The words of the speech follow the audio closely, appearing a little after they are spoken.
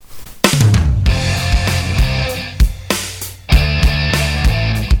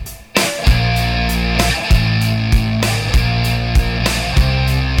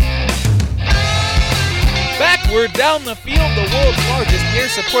For Down the Field, the world's largest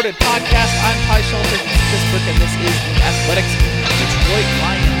air-supported podcast, I'm Ty Shelter, he's Chris Burke, and this is the Athletics Detroit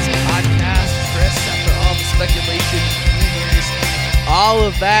Lions podcast. Chris, after all the speculation, rumors, all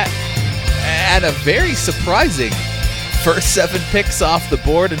of that, and a very surprising first 7 picks off the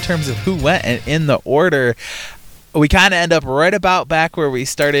board in terms of who went and in the order, we kind of end up right about back where we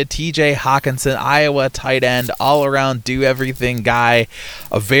started. TJ Hockenson, Iowa tight end, all-around do-everything guy,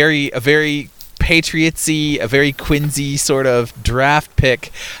 a very Patriots-y, a very Quincy sort of draft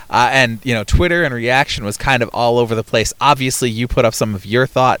pick, and Twitter and reaction was kind of all over the place. Obviously, you put up some of your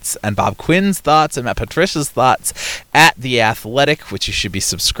thoughts and Bob Quinn's thoughts and Matt Patricia's thoughts at The Athletic, which you should be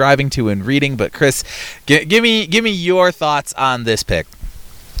subscribing to and reading. But Chris, give me your thoughts on this pick.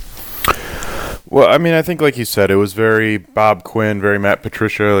 Well, I mean, I think like you said, it was very Bob Quinn, very Matt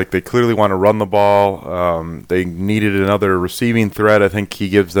Patricia. Like, they clearly want to run the ball. They needed another receiving threat. I think he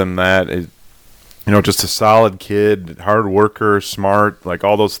gives them that. Just a solid kid, hard worker, smart, like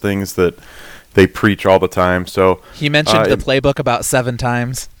all those things that they preach all the time. So he mentioned the playbook about 7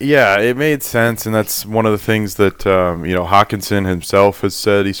 times. Yeah, it made sense, and that's one of the things that Hockenson himself has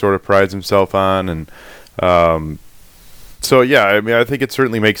said he sort of prides himself on, and so yeah, I mean, I think it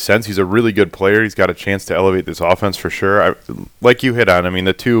certainly makes sense. He's a really good player. He's got a chance to elevate this offense for sure. Like you hit on, I mean,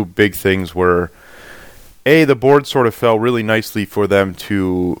 the two big things were, the board sort of fell really nicely for them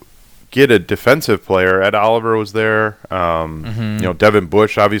to get a defensive player. Ed Oliver was there. Devin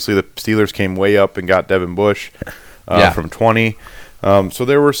Bush. Obviously, the Steelers came way up and got Devin Bush from 20. So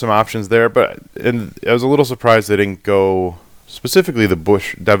there were some options there, and I was a little surprised they didn't go specifically the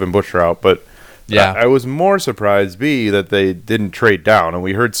Devin Bush route, but yeah, I was more surprised, that they didn't trade down. And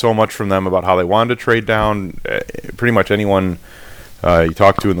we heard so much from them about how they wanted to trade down. Pretty much anyone you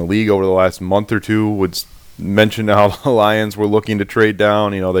talked to in the league over the last month or two would mention how the Lions were looking to trade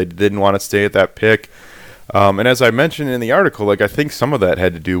down. They didn't want to stay at that pick. And as I mentioned in the article, I think some of that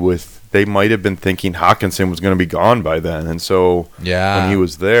had to do with they might have been thinking Hockenson was going to be gone by then. And so when he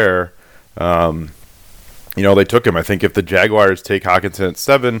was there, they took him. I think if the Jaguars take Hockenson at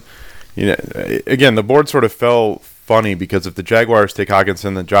 7, again, the board sort of fell funny because if the Jaguars take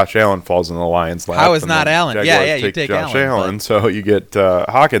Hockenson, then Josh Allen falls in the Lions' lap. How is not Allen? Jaguars you take Josh Allen, so you get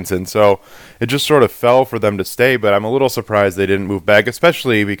Hockenson. So it just sort of fell for them to stay, but I'm a little surprised they didn't move back,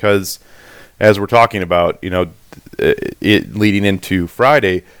 especially because, as we're talking about, it leading into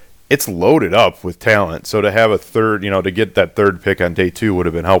Friday, it's loaded up with talent. So to have a third, to get that third pick on day 2 would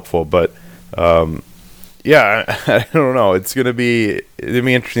have been helpful, but I don't know. It'll be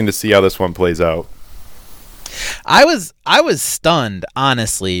interesting to see how this one plays out. I was stunned,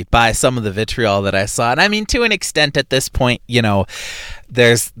 honestly, by some of the vitriol that I saw. And I mean, to an extent at this point,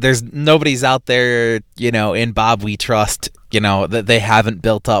 there's nobody's out there, in Bob we trust, that they haven't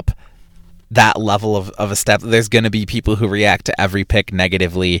built up that level of a step. There's going to be people who react to every pick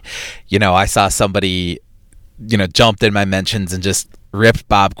negatively. I saw somebody, jumped in my mentions and just ripped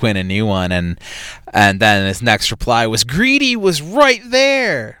Bob Quinn a new one, and then his next reply was, "Greedy was right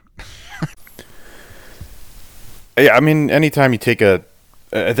there." Yeah, I mean, anytime the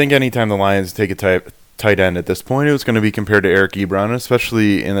Lions take a tight end at this point, it was going to be compared to Eric Ebron,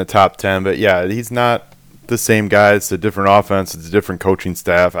 especially in the top 10. But yeah, he's not the same guy. It's a different offense. It's a different coaching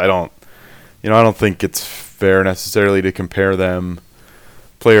staff. I don't think it's fair necessarily to compare them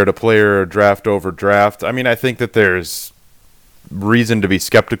player to player, draft over draft. I mean, I think that there's reason to be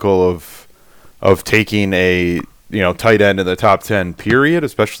skeptical of taking a tight end in the top 10 period,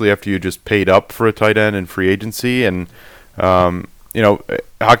 especially after you just paid up for a tight end in free agency. And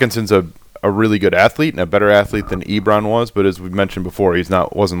Hockenson's a really good athlete and a better athlete than Ebron was, but as we mentioned before,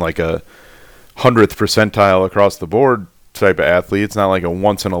 wasn't like a 100th percentile across the board type of athlete. It's not like a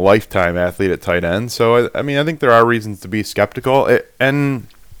once in a lifetime athlete at tight end. So I think there are reasons to be skeptical. And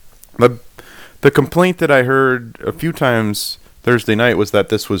the complaint that I heard a few times Thursday night was that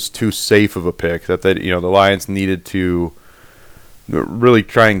this was too safe of a pick, that the Lions needed to really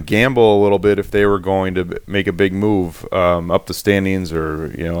try and gamble a little bit if they were going to make a big move up the standings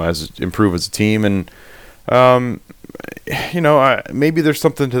or improve as a team. And maybe there's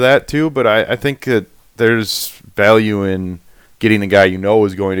something to that too, but I think that there's value in getting a guy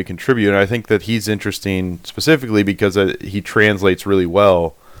is going to contribute, and I think that he's interesting specifically because he translates really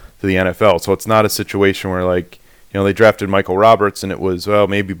well to the NFL. So it's not a situation where they drafted Michael Roberts and it was, well,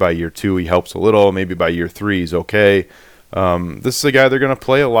 maybe by year 2 he helps a little, maybe by year 3 he's okay. This is a guy they're going to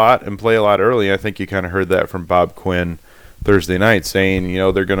play a lot and play a lot early. I think you kind of heard that from Bob Quinn Thursday night, saying,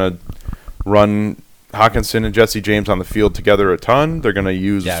 they're going to run Hockenson and Jesse James on the field together a ton. They're going to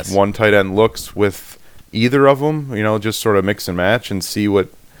use one tight end looks with either of them, just sort of mix and match and see what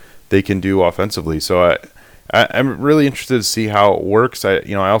they can do offensively. So I'm really interested to see how it works. I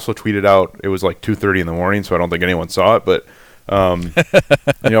also tweeted out, it was like 2:30 in the morning, so I don't think anyone saw it, but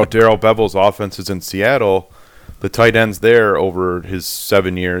Darrell Bevell's offenses in Seattle, the tight ends there over his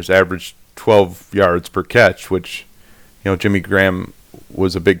 7 years averaged 12 yards per catch, which, Jimmy Graham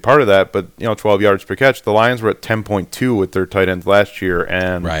was a big part of that, but 12 yards per catch. The Lions were at 10.2 with their tight ends last year,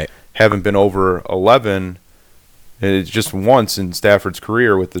 and haven't been over 11. It's just once in Stafford's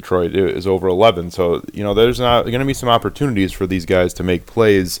career with Detroit it is over 11. So there's not going to be some opportunities for these guys to make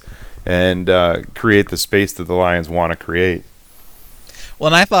plays and create the space that the Lions want to create. Well,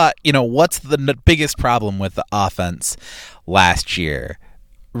 and I thought, what's the biggest problem with the offense last year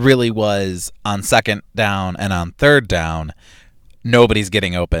really was on second down and on third down, nobody's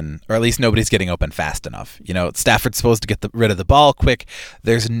getting open, or at least nobody's getting open fast enough. Stafford's supposed to get rid of the ball quick.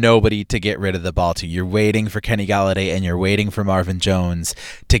 There's nobody to get rid of the ball to. You're waiting for Kenny Golladay and you're waiting for Marvin Jones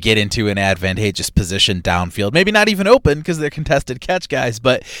to get into an advantageous position downfield. Maybe not even open because they're contested catch guys,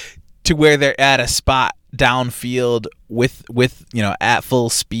 but to where they're at a spot downfield with at full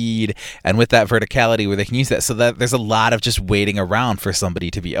speed and with that verticality where they can use that, so that there's a lot of just waiting around for somebody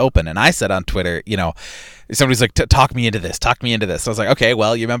to be open. And I said on Twitter, somebody's like, talk me into this. So I was like, okay,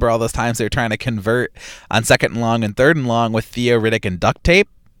 well, you remember all those times they were trying to convert on second and long and third and long with Theo Riddick and duct tape?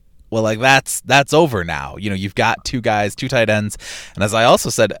 Well, like that's over now. You've got two tight ends. And as I also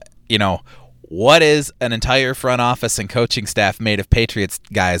said, what is an entire front office and coaching staff made of Patriots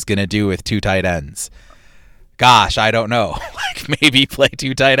guys going to do with two tight ends? Gosh, I don't know. Like maybe play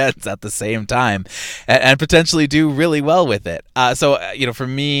two tight ends at the same time and potentially do really well with it. So for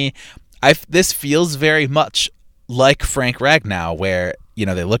me, this feels very much like Frank Ragnow, where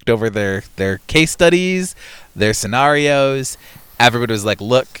they looked over their case studies, their scenarios. Everybody was like,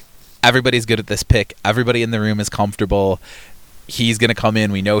 look, everybody's good at this pick. Everybody in the room is comfortable. He's going to come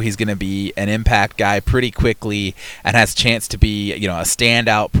in. We know he's going to be an impact guy pretty quickly and has a chance to be, a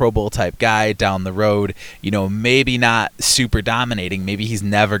standout Pro Bowl type guy down the road. Maybe not super dominating. Maybe he's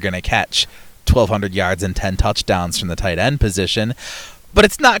never going to catch 1,200 yards and 10 touchdowns from the tight end position. But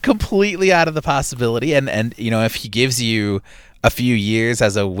it's not completely out of the possibility. And if he gives you a few years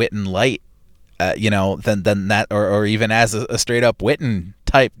as a Witten light, then that, or even as a straight up Witten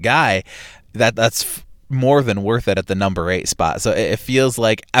type guy, that's more than worth it at the number 8 spot. So it feels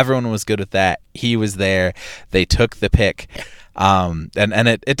like everyone was good with that. He was there. They took the pick. And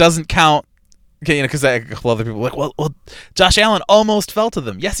it doesn't count, because a couple other people were like, well, Josh Allen almost fell to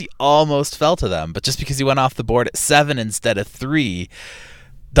them. Yes, he almost fell to them, but just because he went off the board at 7 instead of 3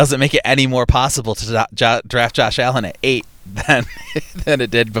 doesn't make it any more possible to draft Josh Allen at 8 than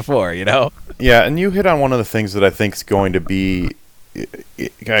it did before, Yeah, and you hit on one of the things that I think is going to be,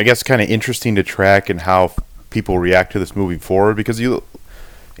 I guess, kind of interesting to track and how people react to this moving forward, because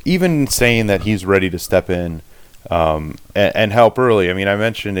even saying that he's ready to step in and help early. I mean, I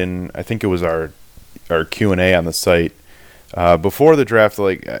mentioned I think it was our Q&A on the site before the draft,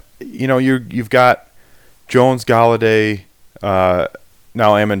 you've got Jones, Golladay, now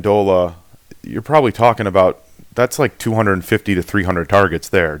Amendola. You're probably talking about, that's like 250 to 300 targets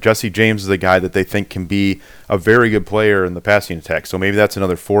there. Jesse James is a guy that they think can be a very good player in the passing attack. So maybe that's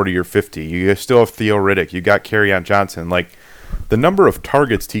another 40 or 50. You still have Theo Riddick. You got Kerryon Johnson. Like, the number of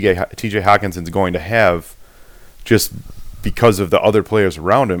targets TJ Hockenson's going to have just because of the other players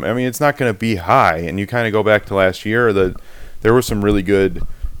around him, I mean, it's not going to be high. And you kind of go back to last year, there were some really good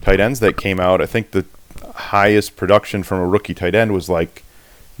tight ends that came out. I think the highest production from a rookie tight end was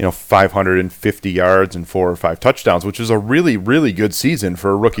 550 yards and 4 or 5 touchdowns, which is a really, really good season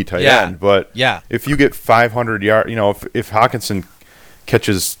for a rookie tight end. But if you get 500 yards, if Hockenson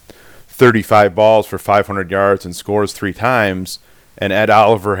catches 35 balls for 500 yards and scores 3 times, and Ed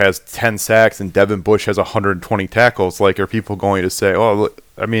Oliver has 10 sacks and Devin Bush has 120 tackles, are people going to say, oh, look,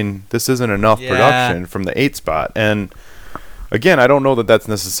 I mean, this isn't enough production from the 8 spot? And again, I don't know that that's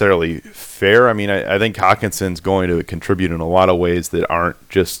necessarily fair. I mean, I think Hockenson's going to contribute in a lot of ways that aren't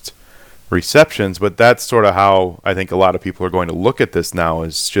just receptions, but that's sort of how I think a lot of people are going to look at this now,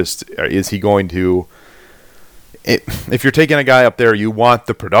 is he going to – if you're taking a guy up there, you want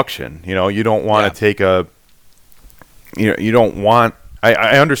the production. You don't want to take you don't want –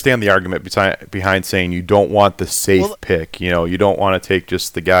 I understand the argument behind saying you don't want the safe pick. You don't want to take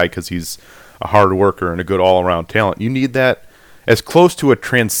just the guy because he's a hard worker and a good all-around talent. You need that as close to a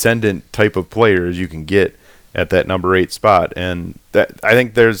transcendent type of player as you can get at that number 8 spot. And that, I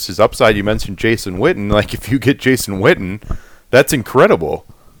think there's his upside. You mentioned Jason Witten. If you get Jason Witten, that's incredible.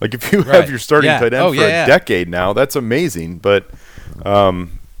 If you have your starting tight end for a decade now, that's amazing. But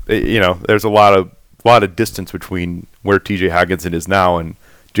there's a lot of distance between where TJ Hockenson is now and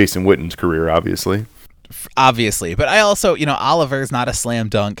Jason Witten's career, obviously. obviously. But I also, Oliver's not a slam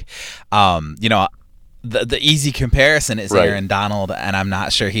dunk. The easy comparison is Right. Aaron Donald, and I'm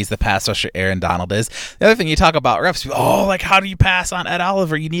not sure he's the pass rusher Aaron Donald is. The other thing you talk about refs, how do you pass on Ed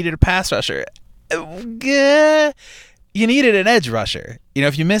Oliver? You needed a pass rusher. You needed an edge rusher.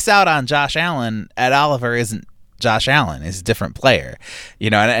 If you miss out on Josh Allen, Ed Oliver isn't Josh Allen. He's a different player.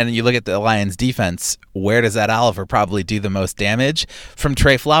 And you look at the Lions defense, where does Ed Oliver probably do the most damage? From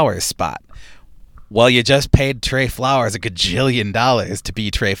Trey Flowers' spot. Well, you just paid Trey Flowers $1 gajillion to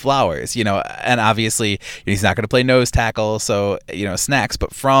be Trey Flowers, and obviously he's not going to play nose tackle, so, Snacks.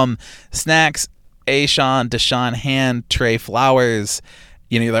 But from Snacks, Ashawn, Deshaun Hand, Trey Flowers,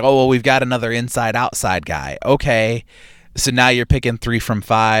 you're like, we've got another inside-outside guy. Okay, so now you're picking 3 from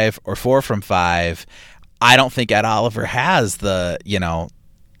 5 or 4 from 5. I don't think Ed Oliver has the,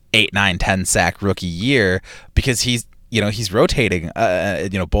 8, 9, 10 sack rookie year because he's rotating,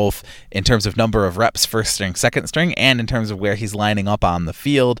 both in terms of number of reps, first string, second string, and in terms of where he's lining up on the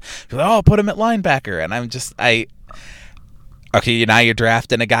field. Put him at linebacker. And okay, now you're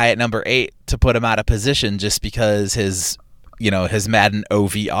drafting a guy at number 8 to put him out of position just because his Madden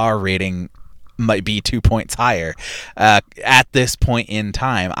OVR rating might be 2 points higher at this point in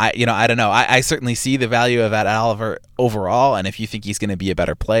time. I don't know. I certainly see the value of Ed Oliver overall, and if you think he's going to be a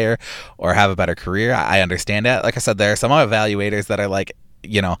better player or have a better career, I understand that. Like I said, there are some evaluators that are like,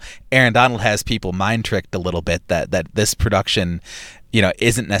 Aaron Donald has people mind tricked a little bit that this production,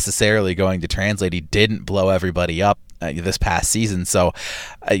 isn't necessarily going to translate. He didn't blow everybody up this past season, so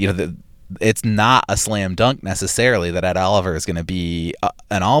it's not a slam dunk necessarily that Ed Oliver is going to be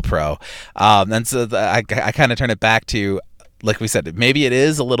an All-Pro. And so I kind of turn it back to, like we said, maybe it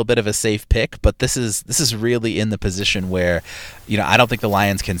is a little bit of a safe pick, but this is really in the position where, I don't think the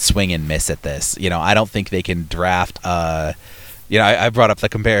Lions can swing and miss at this. I don't think they can draft. I brought up the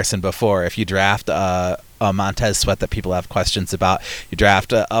comparison before. If you draft a Montez Sweat that people have questions about, you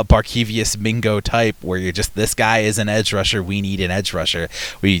draft a Barkevius Mingo type where you're just, this guy is an edge rusher, we need an edge rusher.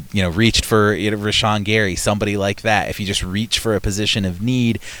 We reached for Rashawn Gary, somebody like that. If you just reach for a position of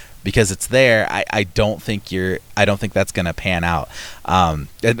need because it's there, I don't think that's going to pan out.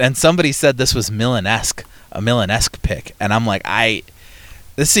 And somebody said this was a Millen-esque pick, and I'm like,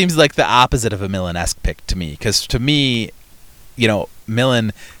 this seems like the opposite of a Millen-esque pick to me, because to me,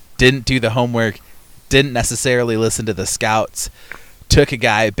 Millen didn't do the homework, didn't necessarily listen to the scouts, took a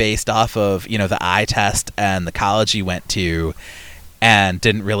guy based off of, the eye test and the college he went to, and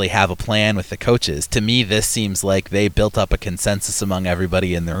didn't really have a plan with the coaches. To me, this seems like they built up a consensus among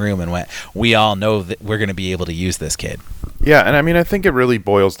everybody in the room and went, we all know that we're going to be able to use this kid. Yeah, and I think it really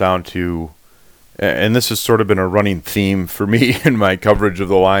boils down to, and this has sort of been a running theme for me in my coverage of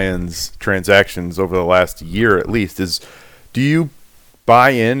the Lions transactions over the last year at least, is do you buy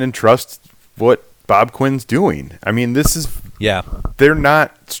in and trust what Bob Quinn's doing? They're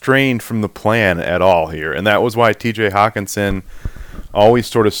not strained from the plan at all here, and that was why TJ Hockenson always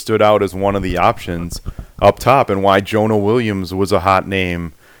sort of stood out as one of the options up top, and why Jonah Williams was a hot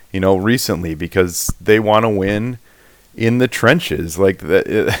name, recently, because they want to win in the trenches. Like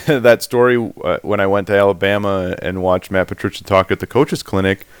that story when I went to Alabama and watched Matt Patricia talk at the coaches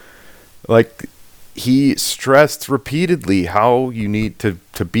clinic, like, he stressed repeatedly how you need to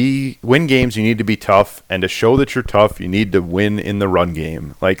win games. You need to be tough, and to show that you're tough, you need to win in the run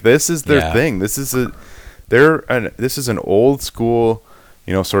game. Like, this is their thing. This is an old school,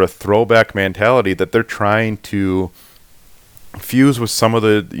 sort of throwback mentality that they're trying to fuse with some of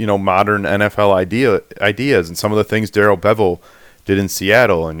the, modern NFL ideas and some of the things Darrell Bevel did in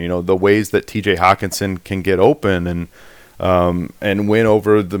Seattle, and the ways that TJ Hockenson can get open and win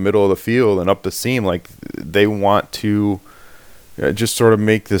over the middle of the field and up the seam. Like, they want to just sort of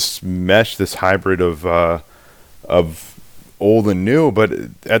make this mesh, this hybrid of old and new. But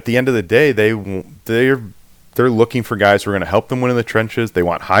at the end of the day, they're looking for guys who are going to help them win in the trenches. They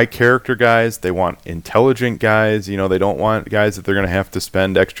want high character guys. They want intelligent guys. They don't want guys that they're going to have to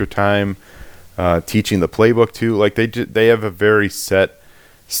spend extra time teaching the playbook to. Like, they have a very set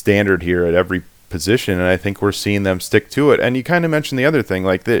standard here at every position, and I think we're seeing them stick to it. And you kind of mentioned the other thing,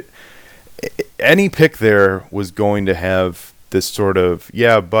 like, that any pick there was going to have this sort of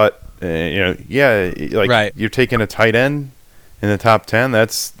right. You're taking a tight end in the top 10.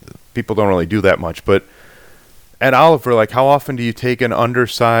 That's, people don't really do that much. But at Oliver, like, how often do you take an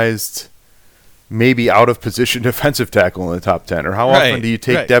undersized, maybe out of position defensive tackle in the top 10? Or how often do you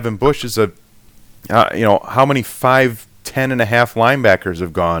take Devin Bush as a, how many 5'10" and a half linebackers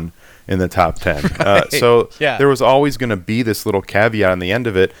have gone in the top 10? There was always going to be this little caveat on the end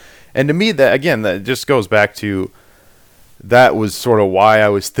of it. And to me, that just goes back to that was sort of why I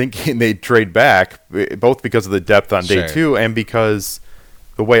was thinking they'd trade back, both because of the depth on day two and because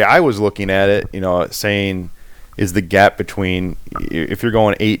the way I was looking at it, saying is the gap between, if you're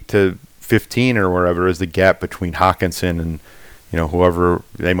going 8 to 15 or wherever, is the gap between Hockenson and, whoever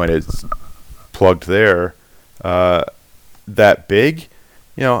they might have plugged there, that big?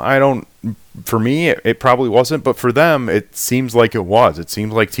 For me, it probably wasn't, but for them, it seems like it was. It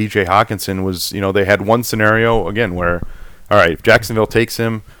seems like TJ Hockenson was, they had one scenario, again, where, all right, if Jacksonville takes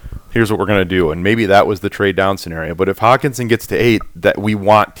him, here's what we're going to do. And maybe that was the trade down scenario. But if Hockenson gets to 8, that we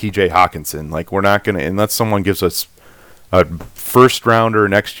want TJ Hockenson. Like, we're not going to, unless someone gives us a first rounder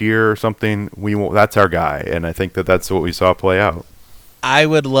next year or something, that's our guy. And I think that's what we saw play out. I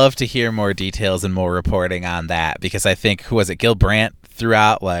would love to hear more details and more reporting on that, because I think, who was it, Gil Brandt threw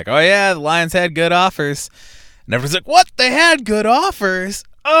out like, oh yeah, the Lions had good offers. And everyone's like, what? They had good offers?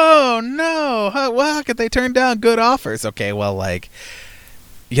 Oh no, how could they turn down good offers? Okay, well,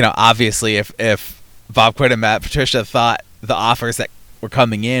 obviously if Bob Quinn and Matt Patricia thought the offers that were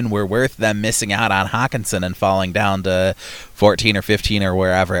coming in were worth them missing out on Hockenson and falling down to 14 or 15 or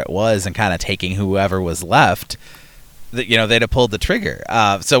wherever it was and kind of taking whoever was left, they'd have pulled the trigger.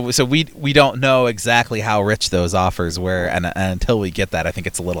 So we don't know exactly how rich those offers were, and until we get that, I think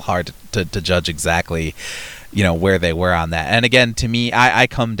it's a little hard to judge exactly where they were on that. And again, to me, I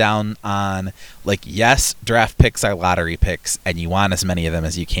come down on, yes, draft picks are lottery picks, and you want as many of them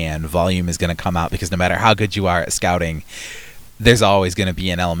as you can. Volume is going to come out, because no matter how good you are at scouting, there's always going to be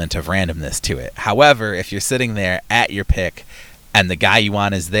an element of randomness to it. However, if you're sitting there at your pick and the guy you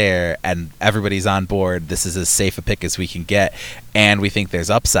want is there and everybody's on board, this is as safe a pick as we can get, and we think there's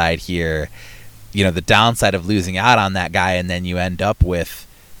upside here, the downside of losing out on that guy and then you end up with,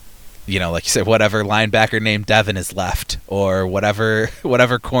 like you said, whatever linebacker named Devin is left, or whatever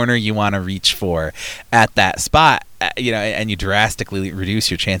corner you want to reach for at that spot, and you drastically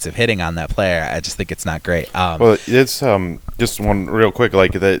reduce your chance of hitting on that player. I just think it's not great. Well, it's just one real quick,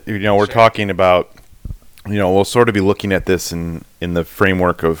 that we're talking about. We'll sort of be looking at this in the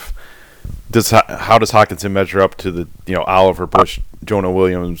framework of how does Hockenson measure up to the Oliver Bush, Jonah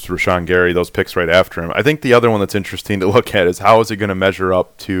Williams, Rashawn Gary, those picks right after him. I think the other one that's interesting to look at is how is it going to measure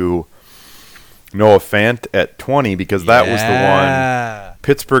up to Noah Fant at 20, because that was the one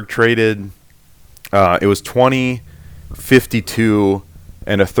Pittsburgh traded. It was 20, 52,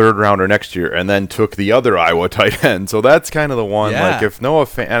 and a third rounder next year, and then took the other Iowa tight end. So that's kind of the one. If Noah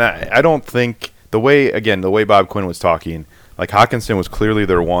Fant, and I don't think the way Bob Quinn was talking, Hockenson was clearly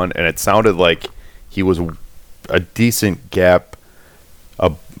their one, and it sounded like he was a decent gap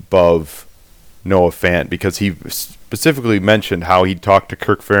above Noah Fant, because he specifically mentioned how he talked to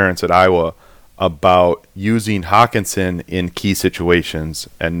Kirk Ferentz at Iowa about using Hockenson in key situations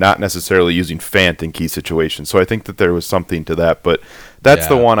and not necessarily using Fant in key situations. So I think that there was something to that, but that's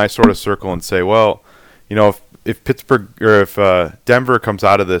the one I sort of circle and say, well, if Pittsburgh or if Denver comes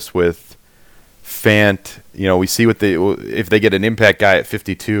out of this with Fant, we see if they get an impact guy at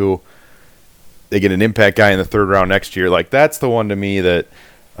 52, they get an impact guy in the third round next year. That's the one to me that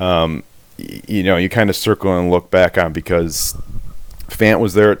you kind of circle and look back on, because Fant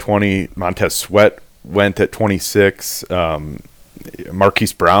was there at 20, Montez Sweat went at 26,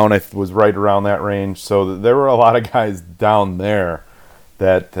 Marquise Brown was right around that range. So there were a lot of guys down there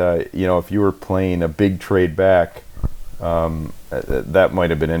that if you were playing a big trade back, that might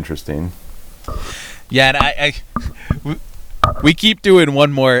have been interesting. Yeah, and we keep doing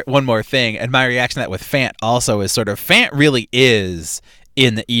one more thing, and my reaction to that with Fant also is sort of, Fant really is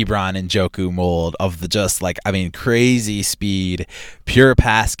in the Ebron and Njoku mold of the crazy speed, pure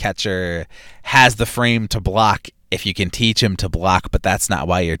pass catcher, has the frame to block if you can teach him to block, but that's not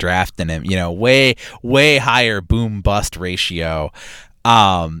why you're drafting him. Way higher boom bust ratio.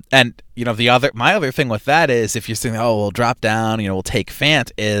 And my other thing with that is, if you're saying, we'll drop down, we'll take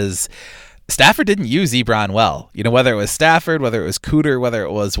Fant, is Stafford didn't use Ebron well. Whether it was Stafford, whether it was Cooter, whether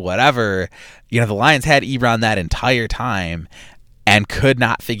it was whatever, the Lions had Ebron that entire time and could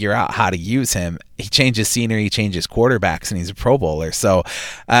not figure out how to use him. He changes scenery, he changes quarterbacks, and he's a Pro Bowler. So,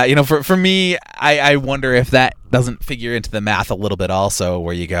 for me, I wonder if that doesn't figure into the math a little bit also,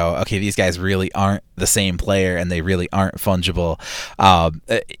 where you go, okay, these guys really aren't the same player, and they really aren't fungible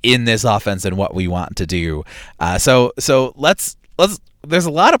in this offense and what we want to do. So let's. There's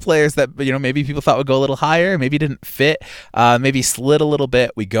a lot of players that maybe people thought would go a little higher, maybe didn't fit, maybe slid a little bit.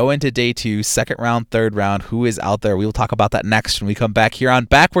 We go into day 2, second round, third round. Who is out there? We will talk about that next when we come back here on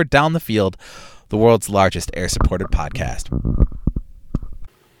Backward Down the Field, the world's largest air-supported podcast.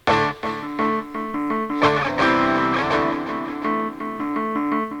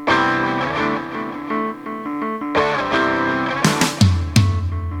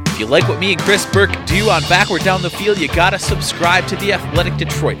 like what me and Chris Burke do on Backward Down the Field, you gotta subscribe to The Athletic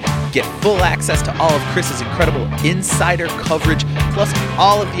Detroit. Get full access to all of Chris's incredible insider coverage, plus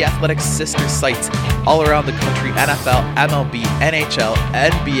all of The Athletic's sister sites all around the country: NFL, MLB, NHL,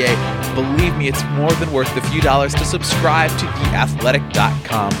 NBA. Believe me, it's more than worth the few dollars to subscribe to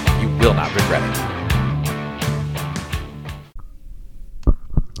theathletic.com. You will not regret it.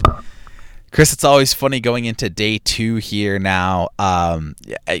 Chris, it's always funny going into day 2 here now.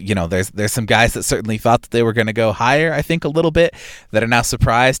 There's some guys that certainly thought that they were going to go higher, I think, a little bit, that are now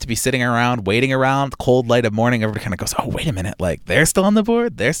surprised to be sitting around, waiting around, cold light of morning. Everybody kind of goes, oh, wait a minute, like, they're still on the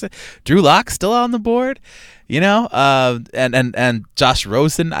board? Drew Lock's still on the board? And Josh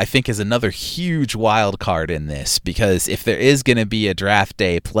Rosen, I think, is another huge wild card in this, because if there is going to be a draft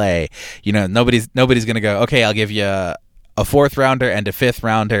day play, nobody's going to go, okay, I'll give you a 4th rounder and a 5th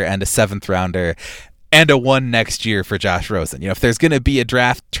rounder and a 7th rounder and a 1 next year for Josh Rosen. If there's going to be a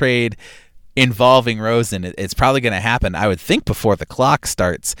draft trade involving Rosen, it's probably going to happen, I would think, before the clock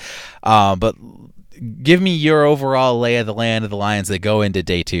starts. But give me your overall lay of the land of the Lions that go into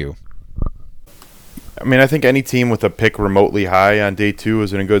day 2. I mean, I think any team with a pick remotely high on day 2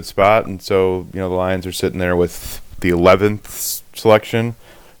 is in a good spot. And so, the Lions are sitting there with the 11th selection.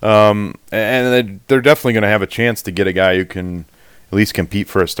 And they're definitely going to have a chance to get a guy who can at least compete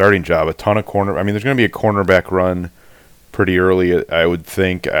for a starting job. A ton of there's going to be a cornerback run pretty early, I would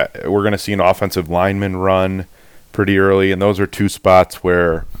think. We're going to see an offensive lineman run pretty early, and those are 2 spots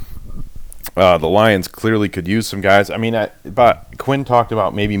where the Lions clearly could use some guys. I mean, but Quinn talked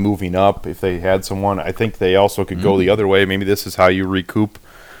about maybe moving up if they had someone. I think they also could go the other way. Maybe this is how you recoup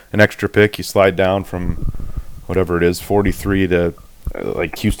an extra pick. You slide down from whatever it is, 43 to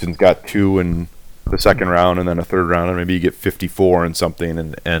like Houston's got 2 in the 2nd round and then a 3rd round, and maybe you get 54 and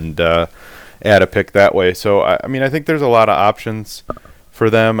something and add a pick that way. So I mean, I think there's a lot of options for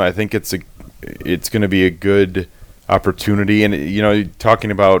them. I think it's going to be a good opportunity. And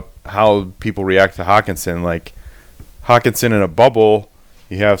talking about how people react to Hockenson, like Hockenson in a bubble,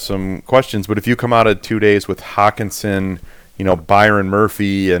 you have some questions, but if you come out of 2 days with Hockenson, Byron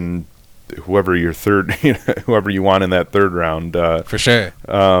Murphy and whoever your whoever you want in that 3rd round, for sure,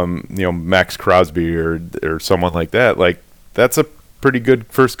 Max Crosby or someone like that, like that's a pretty good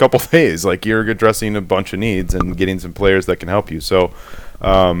first couple days. Like, you're addressing a bunch of needs and getting some players that can help you. So,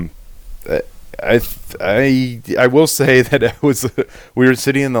 I will say that we were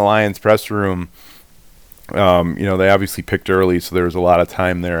sitting in the Lions press room. They obviously picked early, so there was a lot of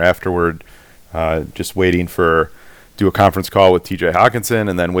time there afterward, just waiting do a conference call with TJ Hockenson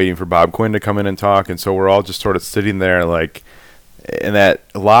and then waiting for Bob Quinn to come in and talk. And so we're all just sort of sitting there, like, and that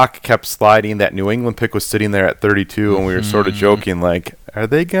lock kept sliding. That New England pick was sitting there at 32, and we were sort of joking, like, is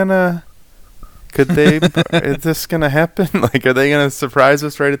this gonna happen? Like, are they gonna surprise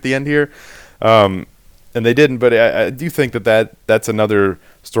us right at the end here? And they didn't, but I do think that's another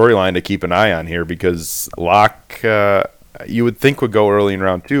storyline to keep an eye on here, because Locke, you would think would go early in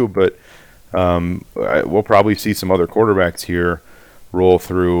round 2, but we'll probably see some other quarterbacks here roll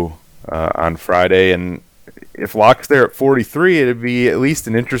through on Friday. And if Locke's there at 43, it'd be at least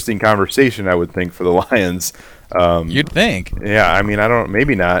an interesting conversation, I would think, for the Lions. You'd think. Yeah, I mean,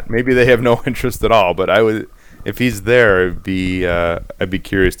 maybe not. Maybe they have no interest at all, but if he's there, I'd be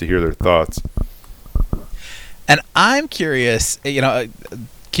curious to hear their thoughts. And I'm curious,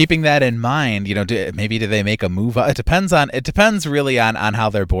 keeping that in mind, do they make a move? It depends really on how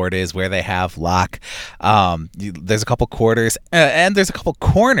their board is, where they have Locke. There's a couple quarters and there's a couple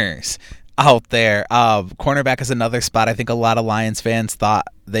corners out there. Cornerback is another spot I think a lot of Lions fans thought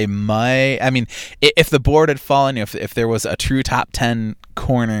they might. I mean, if the board had fallen, if there was a true top 10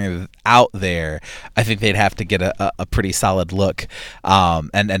 corner out there, I think they'd have to get a pretty solid look.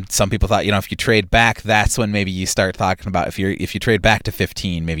 And some people thought, if you trade back, that's when maybe you start talking about if you trade back to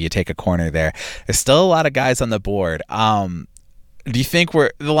 15, maybe you take a corner there. There's still a lot of guys on the board. Do you think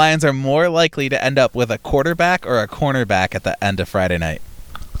the Lions are more likely to end up with a quarterback or a cornerback at the end of Friday night?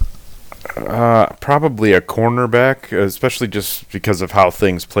 Probably a cornerback, especially just because of how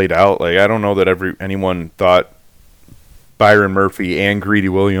things played out. Like, I don't know that anyone thought Byron Murphy and Greedy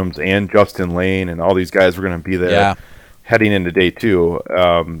Williams and Justin Lane and all these guys were going to be there heading into day 2.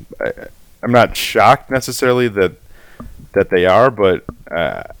 I'm not shocked necessarily that they are, but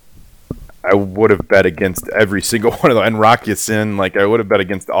I would have bet against every single one of them. And Rock Ya-Sin, like, I would have bet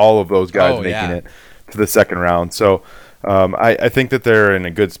against all of those guys making it to the 2nd round. So I think that they're in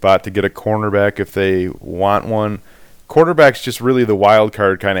a good spot to get a cornerback if they want one. Quarterback's just really the wild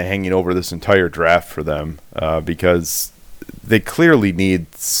card kind of hanging over this entire draft for them, because they clearly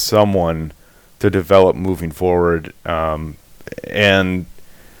need someone to develop moving forward. And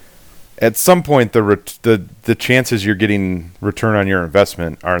at some point the chances you're getting return on your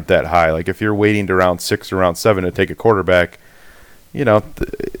investment aren't that high. Like if you're waiting to round 6 or round 7 to take a quarterback,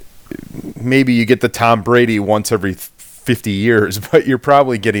 maybe you get the Tom Brady once every 50 years, but you're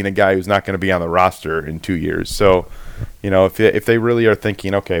probably getting a guy who's not going to be on the roster in 2 years. So, if they really are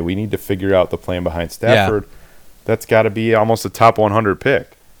thinking, okay, we need to figure out the plan behind Stafford, that's got to be almost a top 100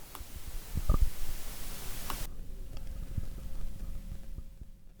 pick.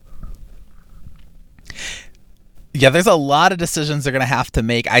 Yeah, there's a lot of decisions they're going to have to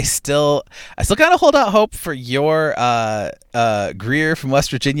make. I still kind of hold out hope for your Greer from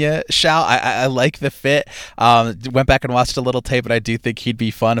West Virginia shout. I like the fit. Went back and watched a little tape, but I do think he'd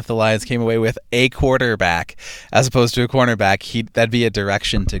be fun if the Lions came away with a quarterback as opposed to a cornerback. That'd be a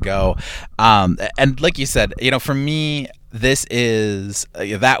direction to go. And like you said, for me,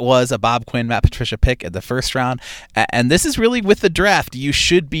 that was a Bob Quinn, Matt Patricia pick in the first round. And this is really with the draft. You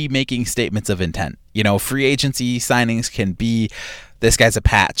should be making statements of intent. Free agency signings can be, this guy's a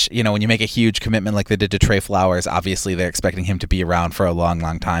patch. When you make a huge commitment like they did to Trey Flowers, obviously they're expecting him to be around for a long,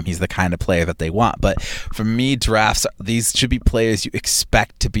 long time. He's the kind of player that they want. But for me, drafts, these should be players you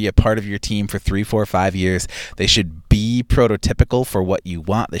expect to be a part of your team for 3, 4, 5 years. They should be prototypical for what you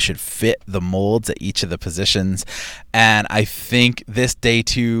want. They should fit the molds at each of the positions. And I think this day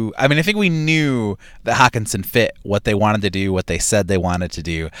two, I think we knew that Hockenson fit what they wanted to do, what they said they wanted to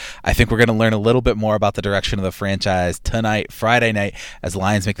do. I think we're going to learn a little bit more about the direction of the franchise tonight, Friday night, as the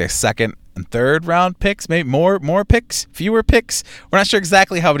Lions make their second and third round picks, maybe more picks, fewer picks. We're not sure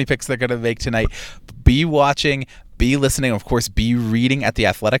exactly how many picks they're going to make tonight. Be watching, be listening, of course, be reading at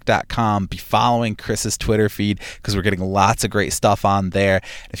theathletic.com, be following Chris's Twitter feed because we're getting lots of great stuff on there.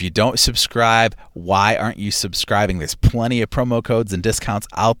 If you don't subscribe, why aren't you subscribing? There's plenty of promo codes and discounts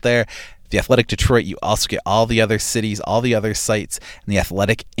out there. The Athletic Detroit, you also get all the other cities, all the other sites, and the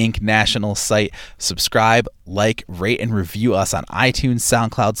Athletic Inc. national site. Subscribe, like, rate, and review us on iTunes,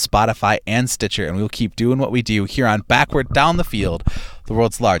 SoundCloud, Spotify, and Stitcher, and we'll keep doing what we do here on Backward Down the Field, the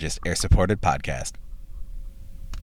world's largest air-supported podcast.